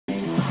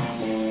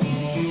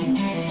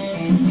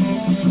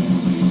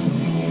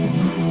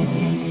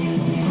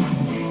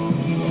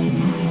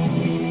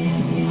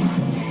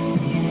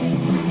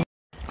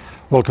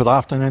Well, good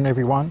afternoon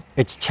everyone.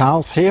 It's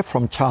Charles here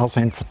from Charles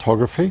N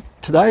Photography.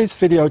 Today's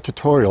video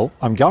tutorial,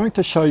 I'm going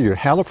to show you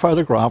how to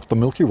photograph the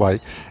Milky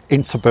Way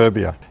in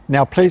Suburbia.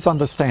 Now please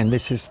understand,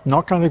 this is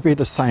not going to be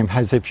the same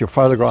as if you're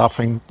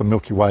photographing the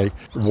Milky Way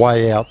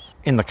way out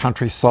in the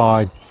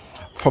countryside.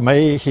 For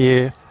me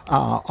here,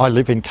 I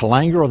live in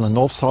Kalanga on the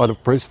north side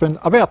of Brisbane,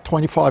 about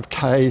 25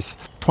 k's,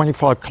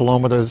 25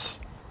 kilometres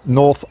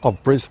north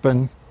of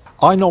Brisbane.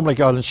 I normally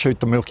go and shoot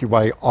the Milky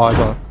Way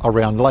either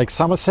around Lake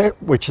Somerset,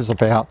 which is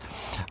about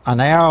an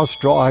hour's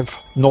drive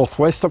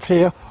northwest of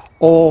here,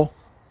 or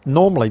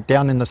normally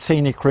down in the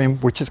Scenic Rim,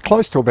 which is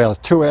close to about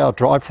a 2-hour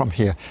drive from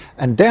here.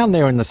 And down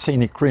there in the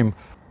Scenic Rim,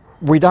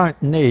 we don't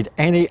need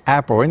any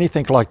app or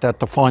anything like that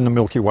to find the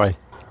Milky Way.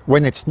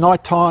 When it's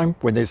night time,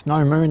 when there's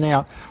no moon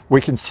out, we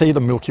can see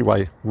the Milky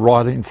Way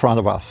right in front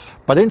of us.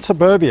 But in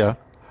Suburbia,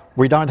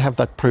 we don't have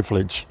that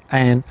privilege.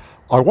 And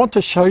I want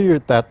to show you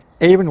that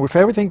even with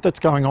everything that's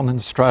going on in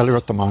Australia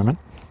at the moment,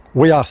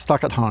 we are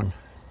stuck at home.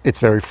 It's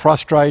very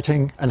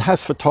frustrating, and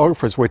as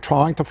photographers, we're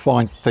trying to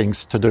find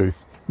things to do.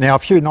 Now, a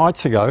few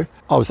nights ago,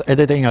 I was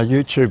editing a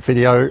YouTube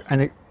video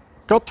and it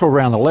got to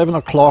around 11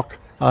 o'clock.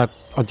 I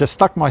just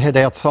stuck my head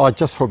outside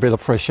just for a bit of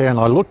fresh air, and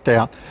I looked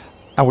out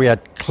and we had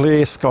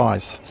clear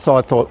skies. So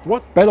I thought,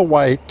 what better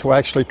way to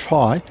actually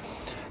try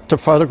to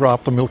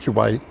photograph the Milky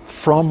Way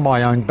from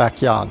my own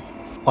backyard?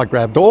 I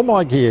grabbed all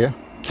my gear,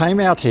 came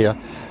out here,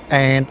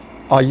 and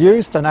I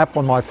used an app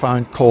on my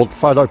phone called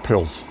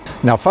Photopills.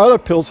 Now,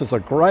 Photopills is a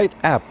great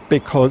app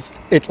because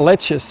it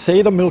lets you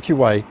see the Milky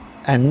Way,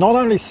 and not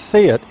only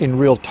see it in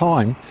real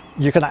time,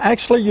 you can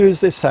actually use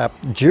this app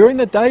during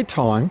the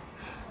daytime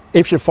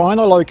if you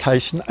find a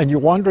location and you're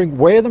wondering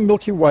where the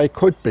Milky Way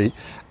could be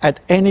at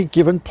any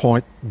given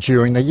point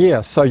during the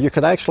year. So you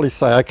could actually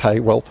say, okay,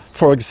 well,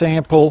 for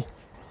example,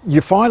 you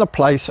find a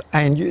place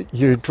and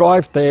you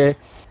drive there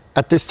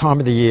at this time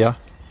of the year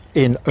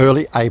in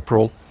early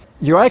April.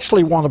 You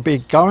actually want to be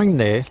going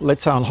there,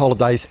 let's say on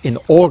holidays in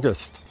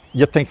August.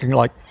 You're thinking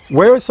like,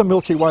 where is the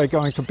Milky Way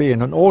going to be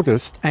in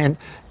August? And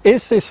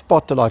is this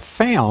spot that I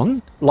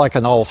found, like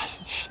an old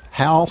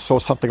house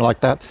or something like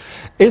that,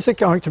 is it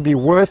going to be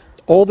worth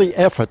all the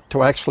effort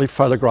to actually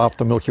photograph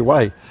the Milky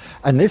Way?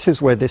 And this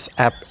is where this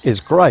app is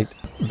great,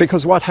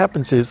 because what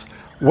happens is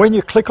when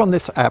you click on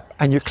this app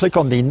and you click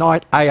on the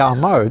night AR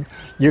mode,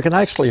 you can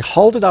actually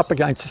hold it up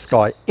against the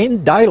sky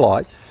in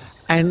daylight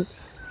and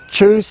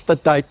choose the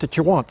date that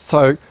you want.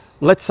 So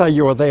let's say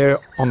you are there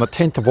on the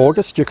 10th of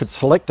August, you could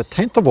select the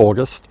 10th of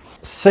August,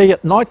 see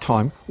at night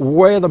time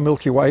where the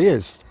Milky Way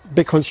is,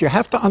 because you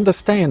have to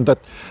understand that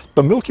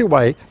the Milky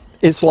Way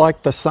is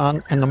like the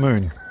sun and the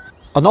moon.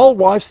 An old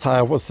wives'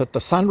 tale was that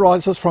the sun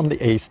rises from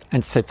the east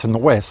and sets in the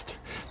west.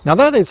 Now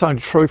that is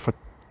only true for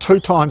 2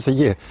 times a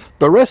year.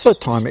 The rest of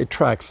the time it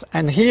tracks,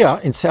 and here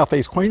in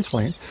southeast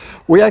Queensland,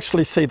 we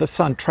actually see the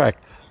sun track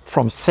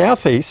from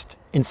southeast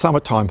in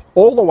summertime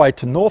all the way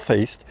to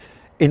northeast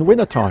in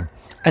wintertime,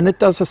 and it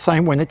does the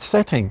same when it's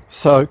setting.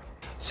 So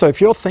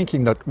if you're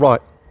thinking that, right,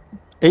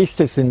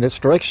 east is in this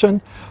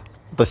direction,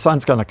 the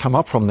sun's going to come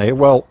up from there,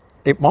 well,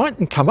 it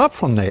mightn't come up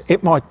from there.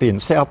 It might be in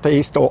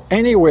southeast or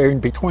anywhere in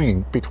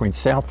between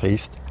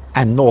southeast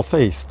and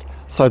northeast.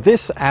 So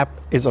this app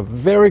is a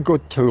very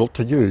good tool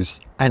to use,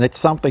 and it's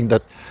something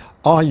that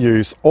I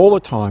use all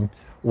the time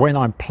when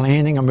I'm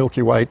planning a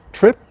Milky Way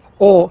trip,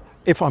 or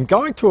if I'm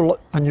going to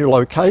a new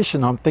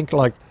location, I'm thinking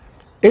like,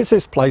 is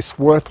this place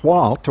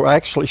worthwhile to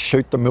actually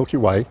shoot the Milky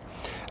Way?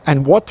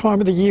 And what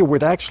time of the year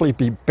would actually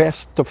be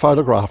best to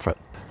photograph it?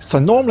 So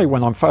normally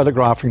when I'm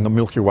photographing the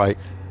Milky Way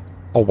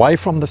away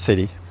from the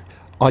city,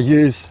 I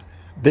use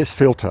this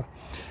filter.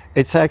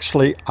 It's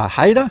actually a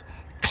Haida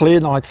clear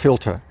night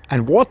filter.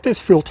 And what this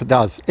filter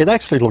does, it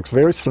actually looks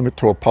very similar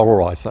to a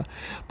polarizer,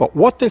 but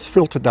what this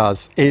filter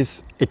does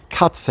is it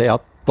cuts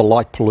out the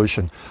light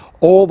pollution,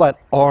 all that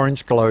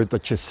orange glow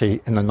that you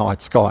see in the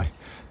night sky.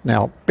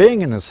 Now,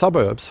 being in the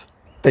suburbs,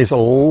 there's a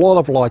lot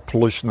of light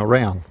pollution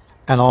around.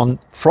 And on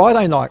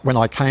Friday night when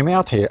I came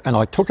out here and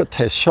I took a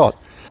test shot,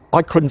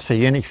 I couldn't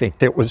see anything.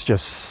 There was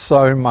just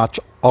so much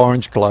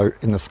orange glow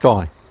in the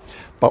sky.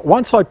 But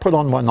once I put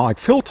on my night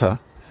filter,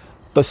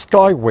 the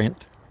sky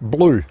went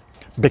blue,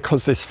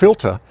 because this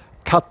filter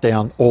cut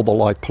down all the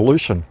light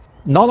pollution.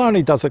 Not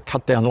only does it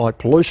cut down light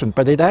pollution,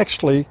 but it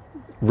actually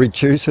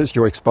reduces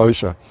your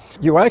exposure.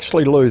 You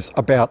actually lose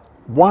about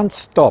 1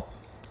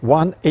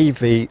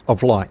 EV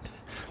of light.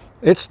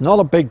 It's not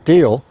a big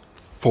deal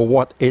for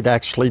what it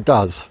actually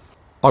does.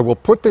 I will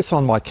put this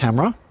on my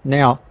camera.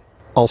 Now,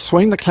 I'll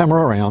swing the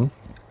camera around.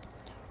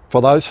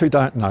 For those who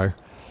don't know,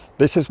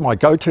 this is my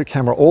go-to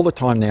camera all the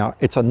time now.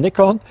 It's a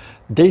Nikon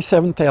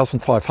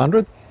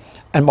D7500,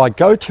 and my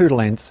go-to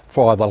lens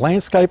for either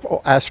landscape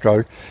or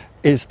astro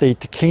is the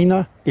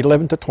Tokina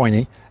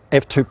 11-20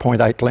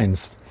 f2.8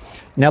 lens.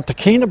 Now,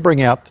 Tokina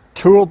bring out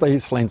 2 of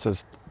these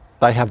lenses.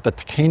 They have the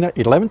Tokina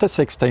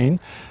 11-16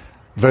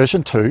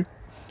 version 2,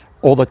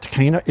 or the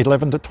Tokina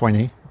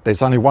 11-20.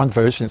 There's only one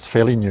version, it's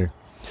fairly new.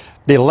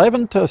 The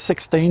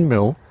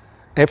 11-16mm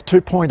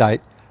f2.8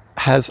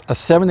 has a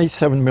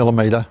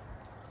 77mm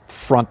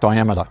front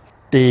diameter.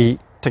 The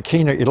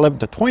Tokina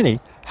 11-20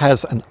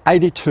 has an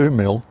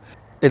 82mm.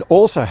 It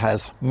also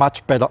has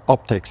much better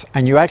optics,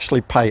 and you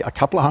actually pay a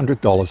couple of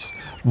 $100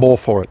 more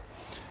for it.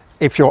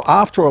 If you're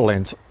after a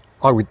lens,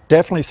 I would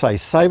definitely say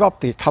save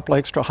up the couple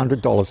extra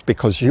 $100,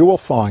 because you will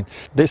find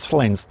this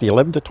lens, the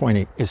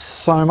 11-20, is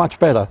so much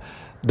better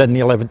than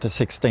the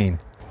 11-16.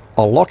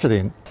 I'll lock it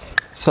in.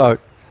 So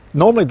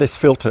normally this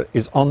filter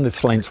is on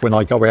this lens when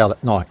I go out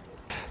at night.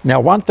 Now,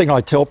 one thing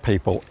I tell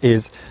people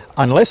is,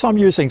 unless I'm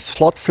using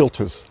slot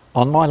filters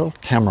on my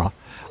camera,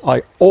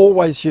 I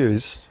always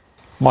use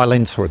my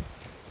lens hood.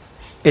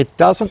 It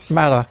doesn't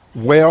matter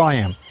where I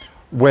am,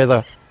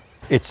 whether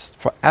it's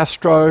for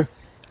astro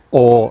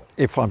or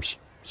if I'm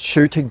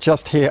shooting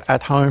just here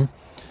at home.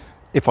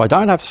 If I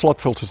don't have slot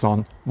filters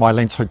on, my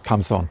lens hood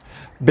comes on.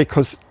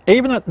 Because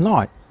even at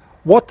night,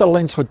 what the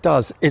lens hood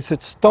does is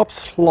it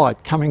stops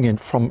light coming in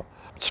from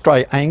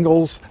stray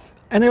angles,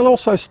 and it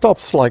also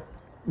stops like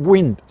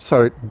wind,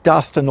 so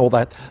dust and all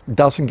that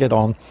doesn't get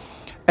on.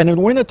 And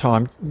in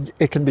wintertime,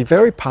 it can be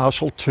very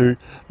partial to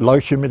low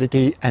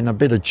humidity and a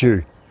bit of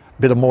dew,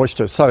 a bit of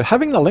moisture. So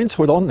having the lens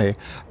hood on there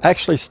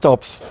actually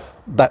stops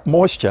that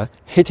moisture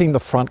hitting the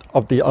front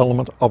of the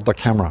element of the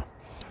camera.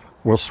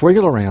 We'll swing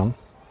it around.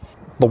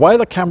 The way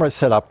the camera is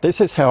set up, this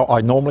is how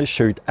I normally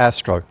shoot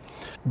astro.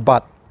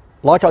 But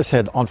like I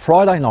said, on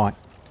Friday night,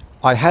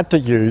 I had to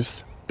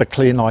use the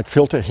clear night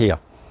filter here.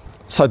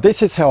 So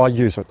this is how I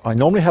use it. I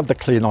normally have the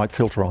clear night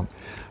filter on.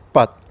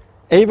 But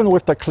even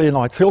with the clear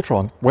night filter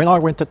on, when I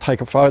went to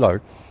take a photo,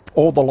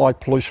 all the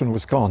light pollution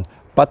was gone.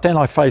 But then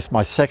I faced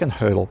my second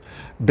hurdle,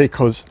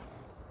 because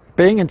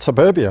being in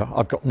Suburbia,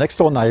 I've got next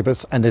door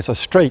neighbours, and there's a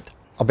street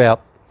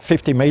about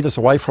 50 metres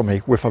away from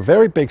me with a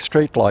very big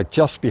street light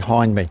just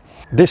behind me.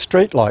 This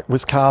street light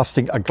was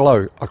casting a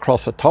glow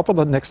across the top of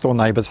the next door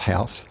neighbour's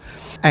house.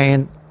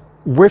 And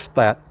with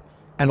that,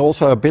 and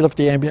also a bit of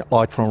the ambient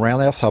light from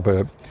around our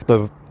suburb,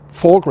 the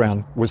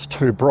foreground was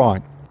too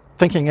bright.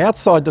 Thinking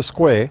outside the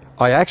square,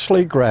 I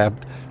actually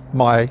grabbed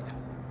my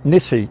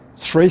NiSi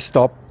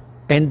 3-stop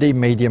ND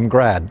medium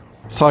grad.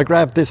 So I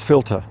grabbed this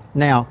filter.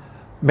 Now,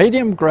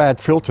 medium grad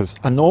filters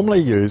are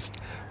normally used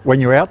when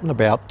you're out and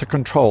about to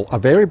control a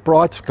very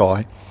bright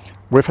sky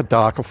with a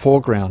darker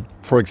foreground.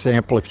 For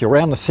example, if you're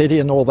around the city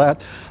and all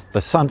that,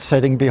 the sun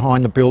setting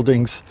behind the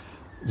buildings,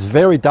 it's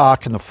very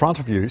dark in the front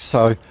of you,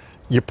 so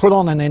you put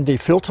on an ND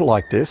filter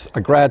like this,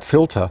 a grad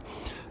filter,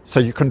 so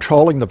you're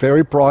controlling the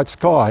very bright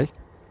sky,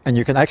 and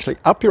you can actually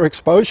up your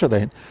exposure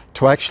then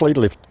to actually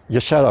lift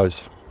your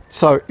shadows.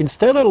 So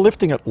instead of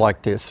lifting it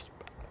like this,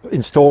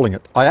 installing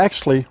it, I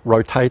actually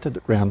rotated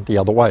it around the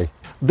other way.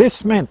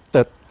 This meant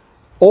that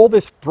all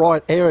this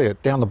bright area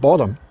down the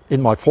bottom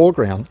in my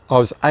foreground, I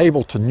was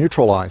able to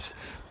neutralize,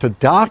 to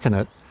darken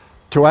it,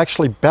 to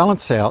actually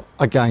balance out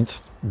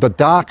against the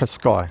darker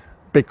sky,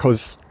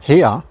 because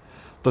here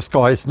the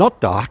sky is not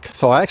dark,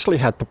 so I actually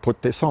had to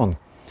put this on.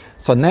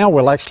 So now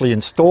we'll actually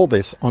install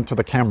this onto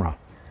the camera.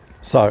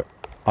 So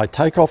I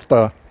take off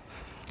the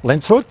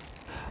lens hood.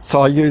 So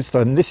I use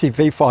the NiSi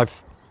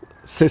V5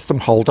 system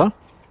holder.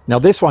 Now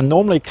this one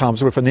normally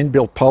comes with an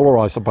inbuilt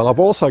polarizer, but I've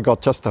also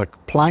got just a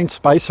plain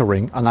spacer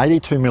ring, an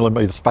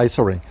 82mm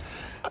spacer ring.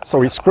 So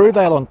we screw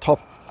that on top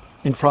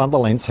in front of the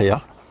lens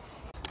here.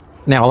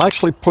 Now I'll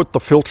actually put the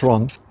filter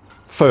on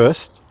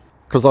first,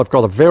 because I've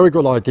got a very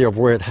good idea of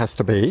where it has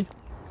to be,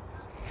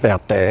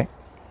 about there.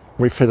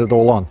 We fit it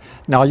all on.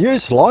 Now I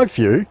use live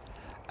view,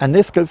 and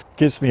this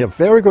gives me a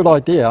very good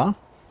idea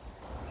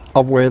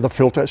of where the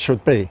filter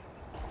should be,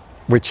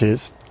 which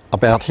is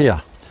about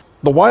here.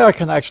 The way I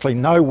can actually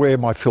know where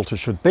my filter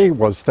should be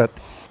was that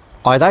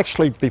I'd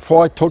actually,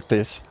 before I took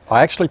this,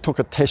 I actually took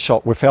a test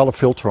shot without a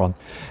filter on,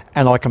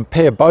 and I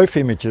compare both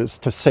images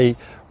to see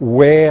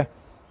where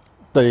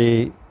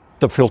the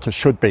filter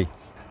should be.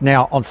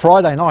 Now on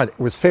Friday night it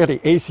was fairly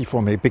easy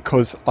for me,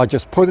 because I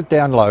just put it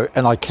down low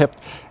and I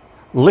kept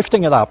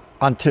lifting it up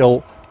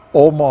until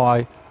all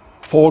my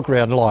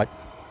foreground light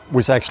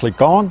was actually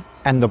gone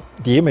and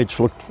the image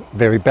looked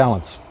very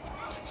balanced.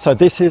 So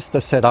this is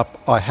the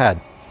setup I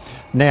had.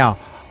 Now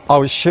I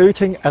was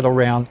shooting at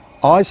around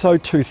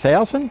ISO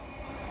 2000,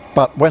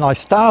 but when I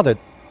started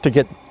to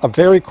get a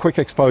very quick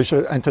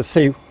exposure and to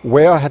see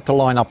where I had to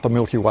line up the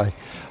Milky Way,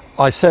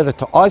 I set it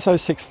to ISO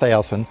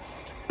 6000,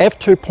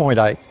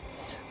 f2.8,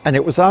 and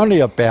it was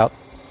only about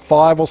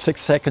 5 or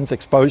 6 seconds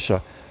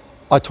exposure.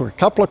 I took a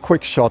couple of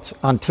quick shots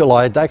until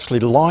I had actually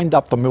lined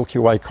up the Milky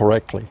Way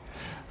correctly.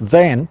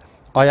 Then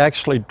I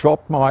actually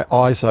dropped my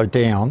ISO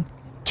down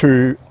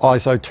to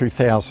ISO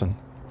 2000.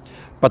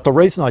 But the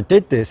reason I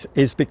did this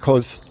is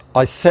because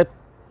I set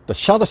the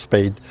shutter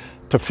speed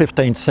to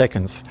 15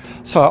 seconds.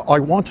 So I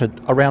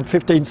wanted around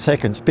 15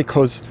 seconds,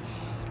 because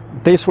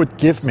this would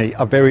give me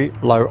a very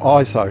low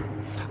ISO.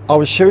 I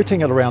was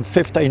shooting at around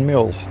 15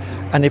 mils,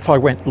 and if I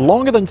went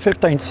longer than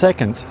 15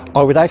 seconds,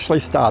 I would actually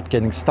start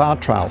getting star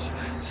trails.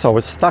 So I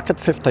was stuck at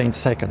 15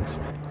 seconds.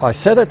 I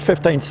set at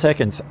 15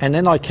 seconds, and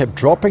then I kept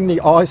dropping the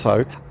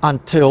ISO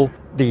until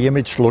the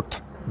image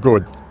looked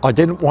good. I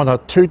didn't want a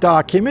too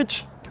dark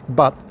image,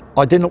 but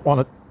I didn't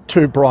want it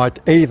too bright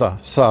either.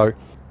 So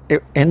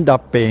it ended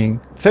up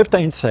being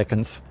 15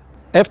 seconds,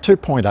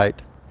 f2.8,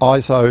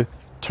 ISO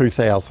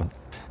 2000.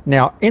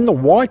 Now in the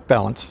white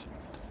balance,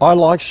 I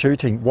like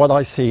shooting what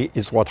I see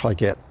is what I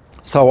get.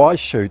 So I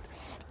shoot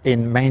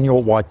in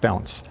manual white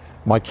balance.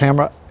 My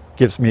camera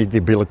gives me the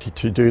ability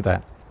to do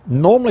that.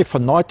 Normally for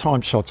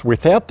nighttime shots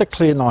without the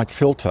clear night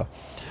filter,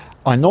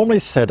 I normally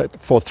set it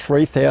for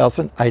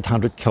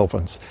 3800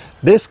 kelvins.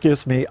 This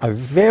gives me a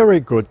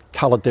very good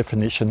color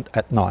definition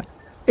at night.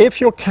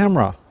 If your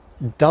camera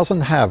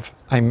doesn't have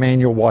a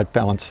manual white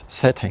balance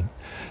setting,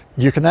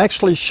 you can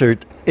actually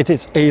shoot, it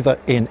is either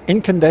in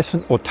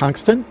incandescent or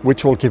tungsten,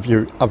 which will give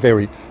you a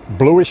very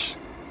bluish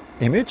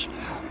image,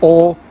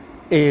 or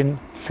in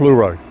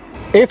fluoro.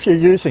 If you're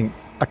using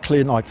a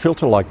clear night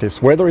filter like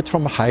this, whether it's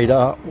from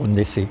Haida or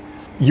NiSi,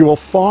 you will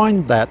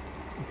find that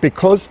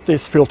because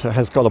this filter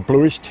has got a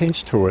bluish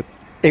tinge to it,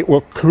 it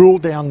will cool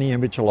down the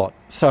image a lot.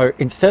 So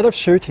instead of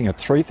shooting at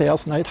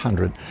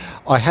 3800,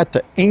 I had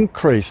to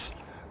increase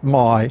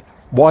my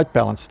white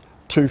balance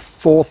to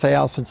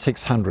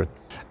 4600.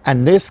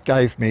 And this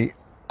gave me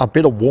a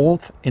bit of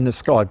warmth in the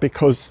sky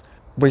because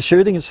we're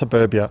shooting in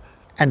suburbia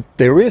and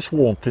there is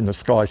warmth in the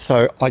sky.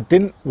 So I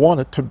didn't want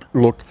it to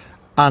look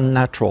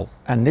unnatural.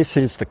 And this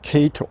is the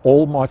key to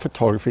all my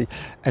photography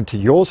and to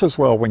yours as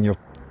well. When you're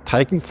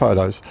taking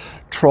photos,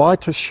 try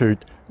to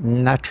shoot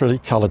naturally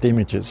colored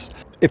images.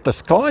 If the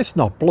sky's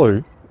not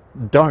blue,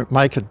 don't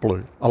make it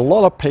blue. A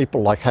lot of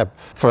people have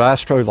for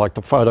astro, like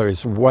the photo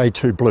is way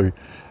too blue.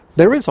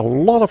 There is a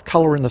lot of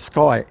color in the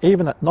sky,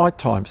 even at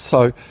nighttime.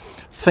 So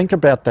think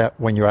about that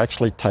when you're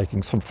actually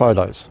taking some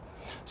photos.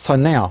 So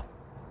now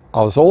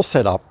I was all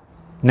set up.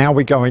 Now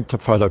we go into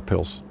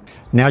Photopills.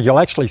 Now you'll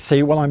actually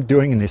see what I'm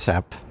doing in this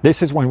app.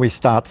 This is when we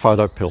start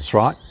Photopills,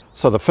 right?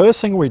 So the first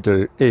thing we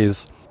do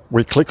is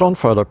we click on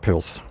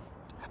Photopills.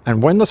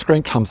 And when the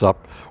screen comes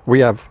up, we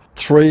have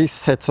 3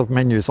 sets of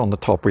menus on the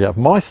top. We have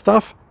My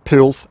Stuff,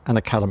 Pills, and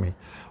Academy.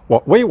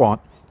 What we want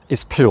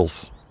is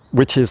Pills,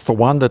 which is the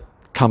one that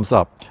comes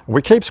up.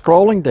 We keep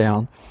scrolling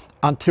down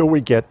until we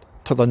get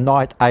to the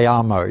night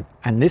AR mode.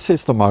 And this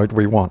is the mode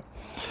we want.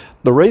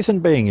 The reason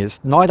being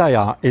is night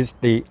AR is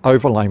the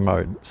overlay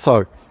mode.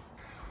 So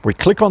we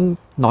click on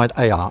night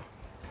AR.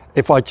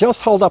 If I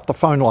just hold up the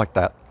phone like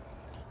that,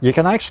 you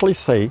can actually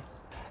see,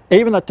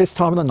 even at this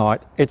time of the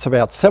night, it's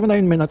about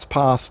 17 minutes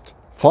past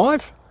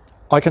 5.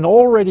 I can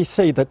already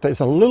see that there's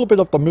a little bit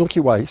of the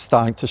Milky Way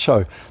starting to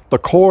show. The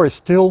core is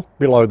still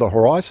below the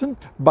horizon,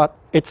 but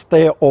it's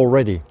there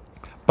already.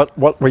 But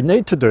what we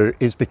need to do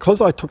is, because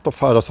I took the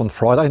photos on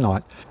Friday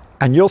night,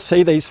 and you'll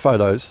see these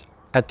photos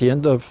at the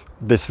end of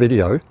this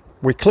video,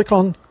 we click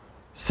on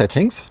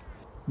Settings,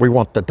 we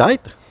want the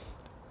date,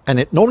 and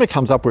it normally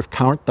comes up with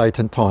current date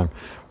and time.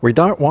 We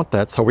don't want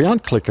that, so we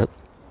unclick it,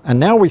 and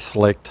now we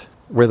select,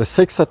 we're the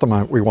 6th at the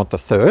moment, we want the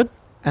 3rd,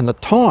 and the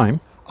time,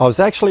 I was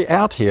actually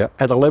out here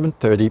at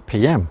 11:30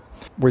 p.m.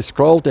 We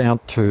scroll down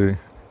to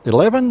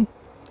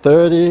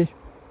 11:30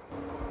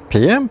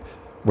 p.m.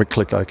 We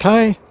click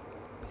OK,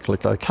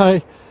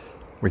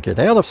 we get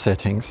out of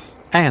settings,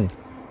 and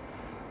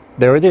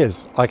there it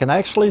is. I can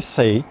actually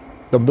see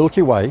the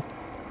Milky Way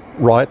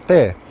right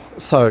there.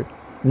 So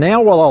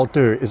now what I'll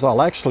do is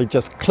I'll actually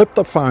just clip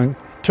the phone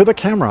to the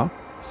camera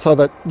so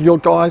that you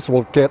guys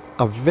will get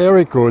a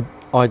very good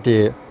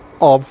idea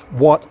of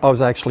what I was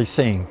actually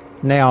seeing.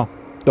 Now,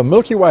 the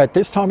Milky Way at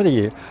this time of the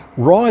year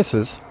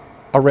rises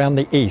around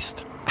the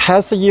east.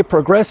 As the year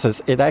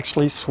progresses, it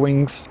actually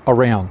swings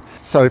around.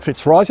 So if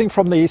it's rising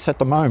from the east at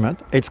the moment,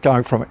 it's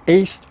going from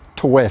east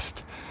to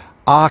west,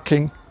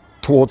 arcing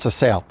towards the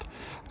south.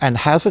 And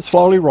as it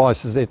slowly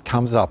rises, it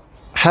comes up.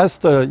 As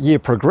the year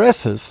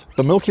progresses,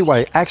 the Milky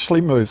Way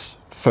actually moves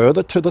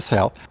further to the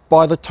south.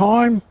 By the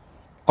time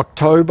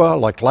October,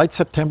 like late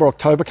September,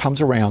 October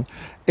comes around,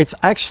 it's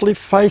actually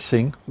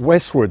facing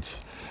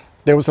westwards.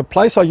 There was a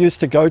place I used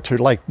to go to,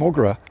 Lake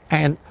Mugra,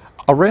 and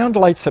around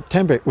late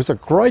September, it was a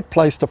great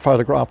place to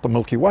photograph the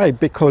Milky Way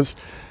because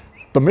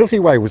the Milky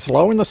Way was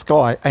low in the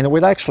sky and it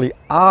would actually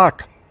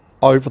arc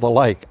over the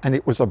lake. And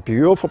it was a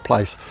beautiful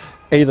place,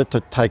 either to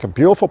take a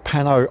beautiful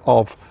pano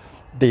of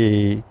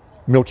the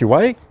Milky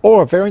Way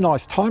or a very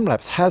nice time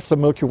lapse as the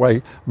Milky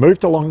Way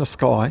moved along the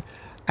sky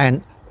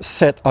and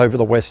set over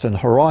the western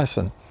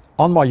horizon.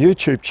 On my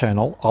YouTube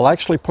channel, I'll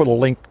actually put a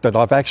link that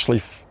I've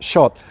actually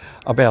shot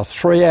about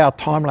 3-hour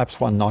time lapse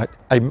one night,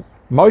 a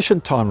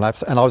motion time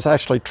lapse, and I was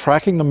actually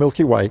tracking the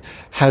Milky Way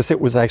as it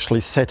was actually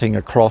setting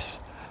across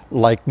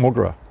Lake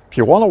Mugra. If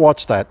you want to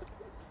watch that,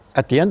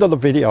 at the end of the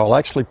video, I'll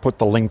actually put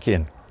the link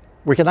in.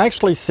 We can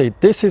actually see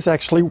this is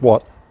actually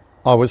what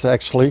I was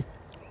actually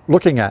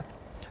looking at.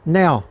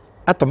 Now,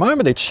 at the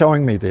moment, it's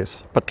showing me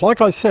this, but like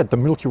I said, the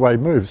Milky Way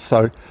moves.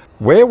 So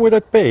where would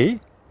it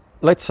be,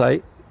 let's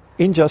say,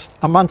 in just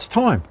a month's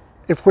time?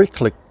 If we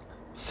click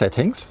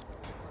Settings,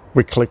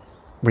 we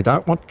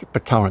don't want the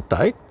current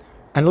date,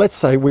 and let's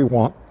say we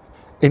want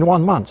in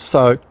 1 month.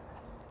 So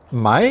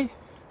May,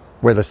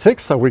 we're the 6th,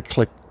 so we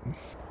click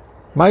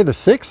May the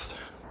 6th,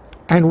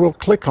 and we'll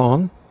click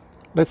on,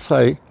 let's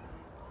say,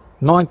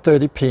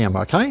 9:30 p.m,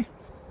 okay?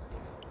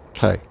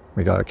 Okay,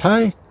 we go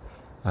okay,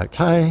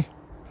 Okay,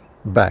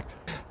 back.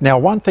 Now,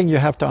 one thing you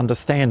have to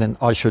understand, and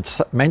I should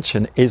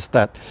mention, is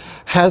that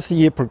as the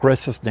year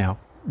progresses now,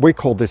 we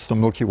call this the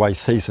Milky Way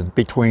season,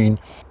 between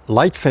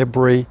late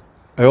February,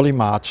 early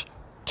March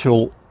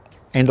till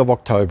end of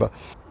October.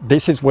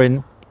 This is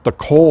when the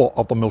core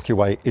of the Milky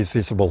Way is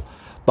visible.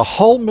 The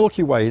whole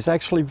Milky Way is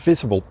actually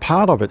visible,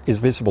 part of it is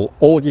visible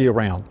all year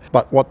round.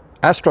 But what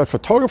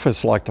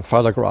astrophotographers like to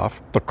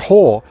photograph, the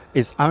core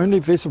is only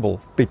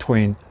visible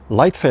between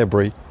late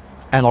February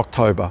and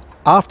October.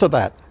 After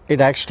that, it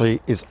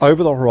actually is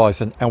over the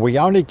horizon, and we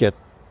only get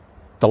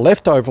the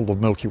leftover of the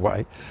Milky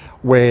Way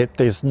where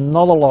there's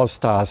not a lot of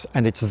stars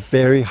and it's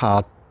very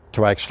hard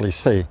to actually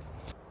see.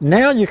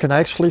 Now you can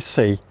actually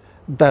see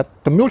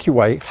that the Milky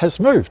Way has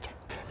moved.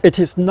 It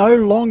is no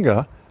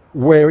longer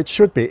where it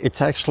should be.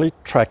 It's actually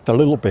tracked a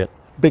little bit,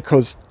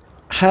 because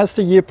as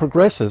the year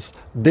progresses,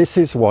 this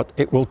is what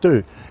it will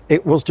do.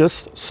 It will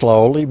just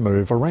slowly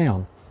move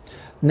around.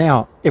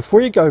 Now, if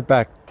we go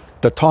back,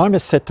 the time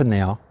is set to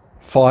now,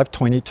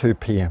 5:22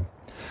 p.m.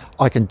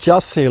 I can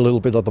just see a little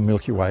bit of the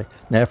Milky Way.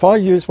 Now, if I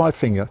use my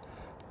finger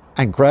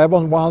and grab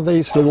on one of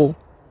these little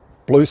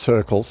blue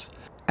circles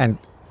and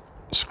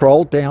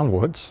scroll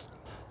downwards,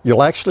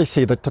 you'll actually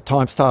see that the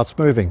time starts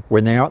moving.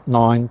 We're now at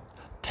 9,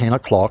 10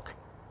 o'clock,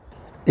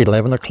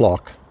 11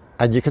 o'clock,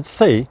 and you can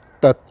see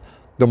that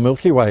the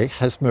Milky Way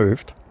has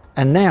moved.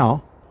 And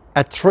now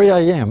at 3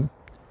 a.m.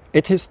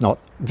 it is not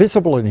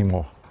visible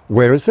anymore.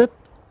 Where is it?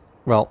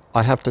 Well,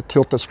 I have to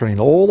tilt the screen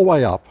all the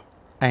way up,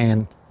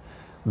 and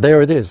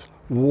there it is,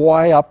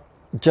 way up,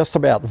 just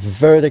about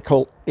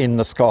vertical in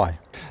the sky.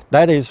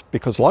 That is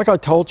because, like I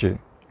told you,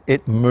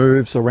 it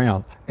moves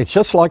around. It's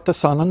just like the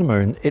sun and the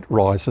moon, it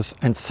rises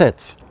and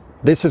sets.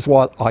 This is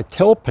what I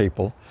tell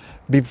people.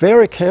 Be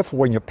very careful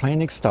when you're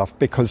planning stuff,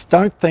 because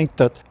don't think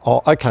that,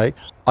 oh, okay,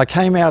 I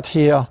came out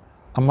here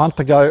a month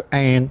ago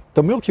and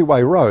the Milky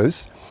Way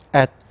rose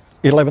at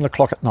 11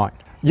 o'clock at night.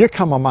 You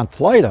come a month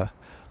later,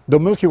 the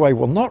Milky Way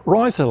will not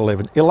rise at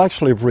 11. It'll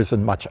actually have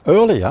risen much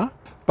earlier,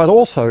 but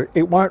also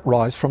it won't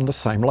rise from the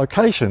same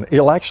location.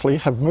 It'll actually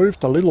have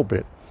moved a little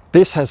bit.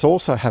 This has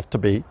also have to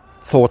be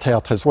thought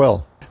out as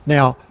well.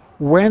 Now,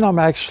 when I'm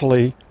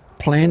actually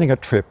planning a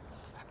trip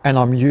and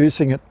I'm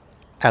using it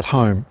at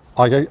home,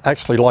 I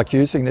actually like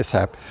using this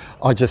app.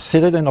 I just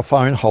sit it in a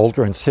phone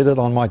holder and sit it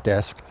on my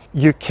desk.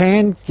 You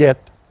can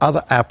get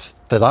other apps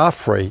that are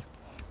free,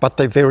 but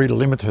they're very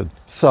limited.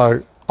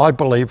 So I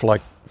believe,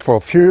 like, for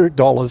a few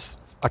dollars,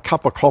 a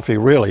cup of coffee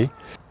really,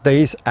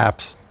 these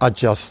apps are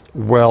just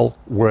well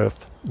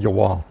worth your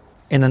while.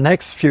 In the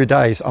next few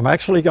days, I'm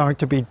actually going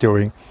to be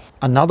doing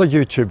another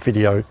YouTube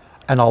video,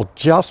 and I'll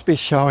just be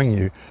showing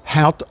you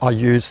how I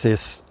use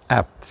this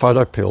app,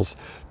 Photopills,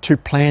 to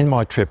plan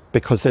my trip,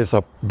 because there's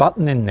a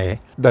button in there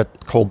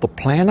that's called the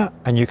planner,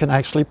 and you can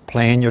actually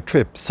plan your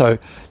trip. So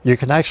you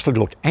can actually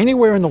look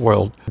anywhere in the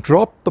world,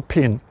 drop the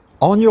pin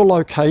on your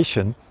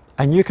location,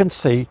 and you can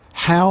see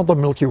how the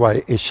Milky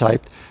Way is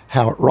shaped,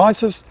 how it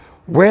rises,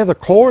 where the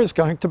core is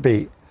going to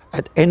be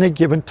at any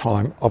given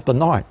time of the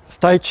night.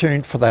 Stay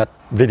tuned for that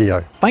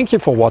video. Thank you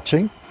for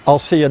watching. I'll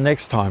see you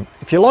next time.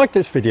 If you like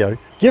this video,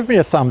 give me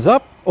a thumbs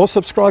up or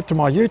subscribe to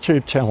my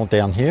YouTube channel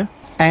down here,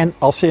 and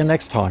I'll see you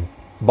next time.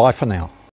 Bye for now.